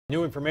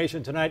New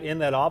information tonight in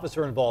that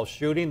officer-involved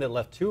shooting that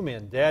left 2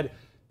 men dead.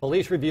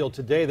 Police revealed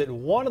today that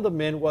one of the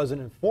men was an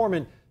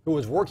informant who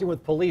was working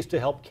with police to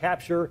help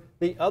capture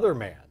the other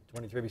man.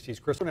 23 ABC's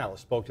Chris Ornelas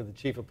spoke to the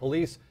chief of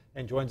police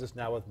and joins us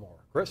now with more.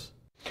 Chris?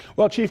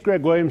 Well, Chief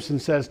Greg Williamson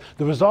says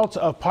the results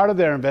of part of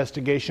their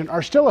investigation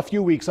are still a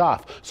few weeks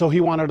off, so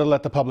he wanted to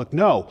let the public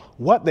know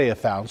what they have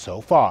found so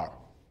far.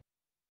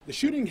 The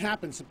shooting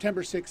happened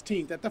September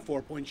 16th at the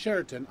 4 Point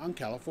Sheraton on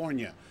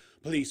California.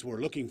 Police were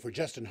looking for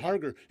Justin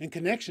Harger in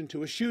connection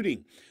to a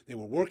shooting. They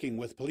were working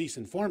with police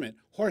informant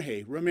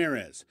Jorge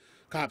Ramirez.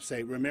 Cops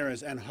say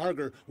Ramirez and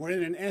Harger were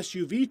in an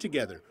SUV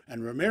together,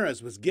 and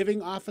Ramirez was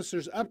giving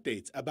officers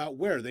updates about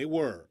where they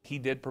were. He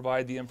did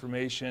provide the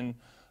information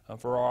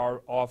for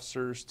our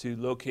officers to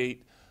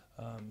locate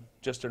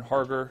Justin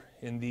Harger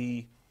in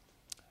the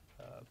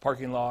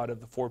parking lot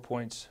of the 4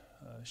 Points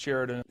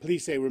Sheraton.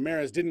 Police say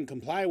Ramirez didn't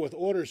comply with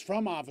orders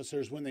from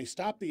officers when they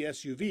stopped the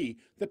SUV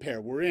the pair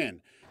were in.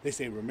 They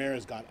say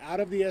Ramirez got out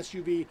of the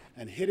SUV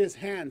and hid his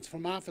hands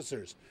from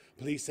officers.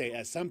 Police say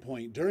at some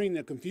point during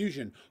the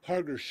confusion,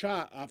 Harger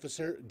shot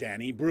Officer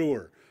Danny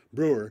Brewer.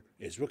 Brewer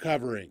is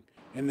recovering.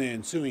 In the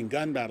ensuing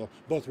gun battle,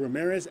 both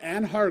Ramirez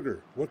and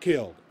Harger were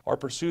killed. Our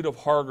pursuit of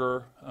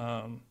Harger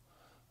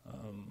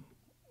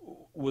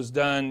was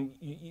done,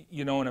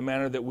 in a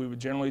manner that we would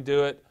generally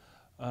do it.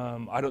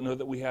 I don't know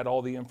that we had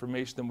all the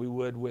information that we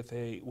would with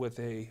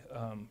a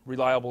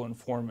reliable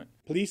informant.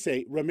 Police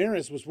say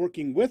Ramirez was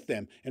working with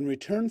them in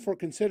return for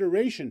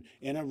consideration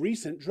in a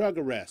recent drug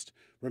arrest.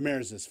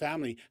 Ramirez's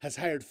family has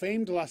hired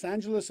famed Los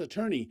Angeles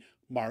attorney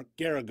Mark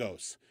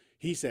Garagos.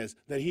 He says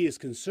that he is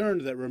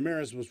concerned that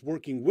Ramirez was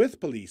working with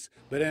police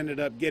but ended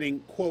up getting,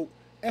 quote,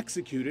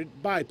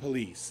 executed by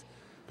police.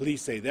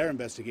 Police say their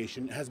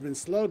investigation has been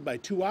slowed by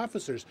 2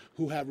 officers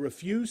who have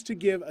refused to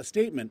give a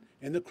statement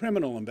in the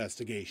criminal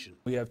investigation.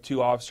 We have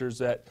 2 officers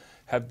that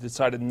have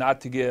decided not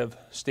to give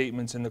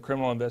statements in the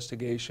criminal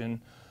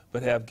investigation,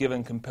 but have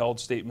given compelled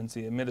statements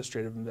in the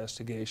administrative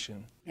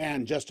investigation.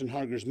 And Justin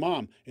Harger's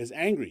mom is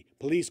angry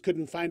police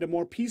couldn't find a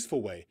more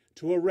peaceful way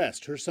to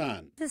arrest her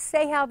son. Just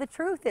say how the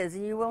truth is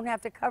and you won't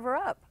have to cover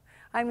up.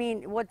 I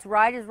mean, what's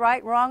right is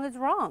right, wrong is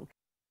wrong.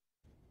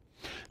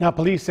 Now,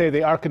 police say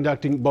they are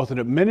conducting both an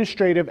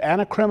administrative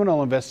and a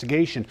criminal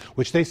investigation,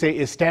 which they say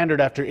is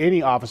standard after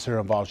any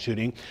officer-involved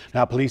shooting.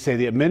 Now, police say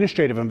the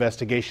administrative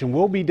investigation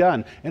will be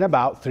done in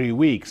about 3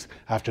 weeks.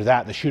 After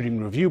that, the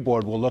Shooting Review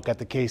Board will look at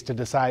the case to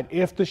decide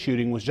if the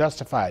shooting was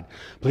justified.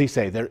 Police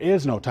say there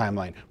is no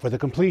timeline for the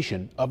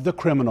completion of the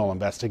criminal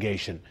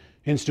investigation.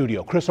 In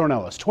studio, Chris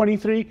Ornelas,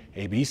 23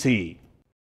 ABC.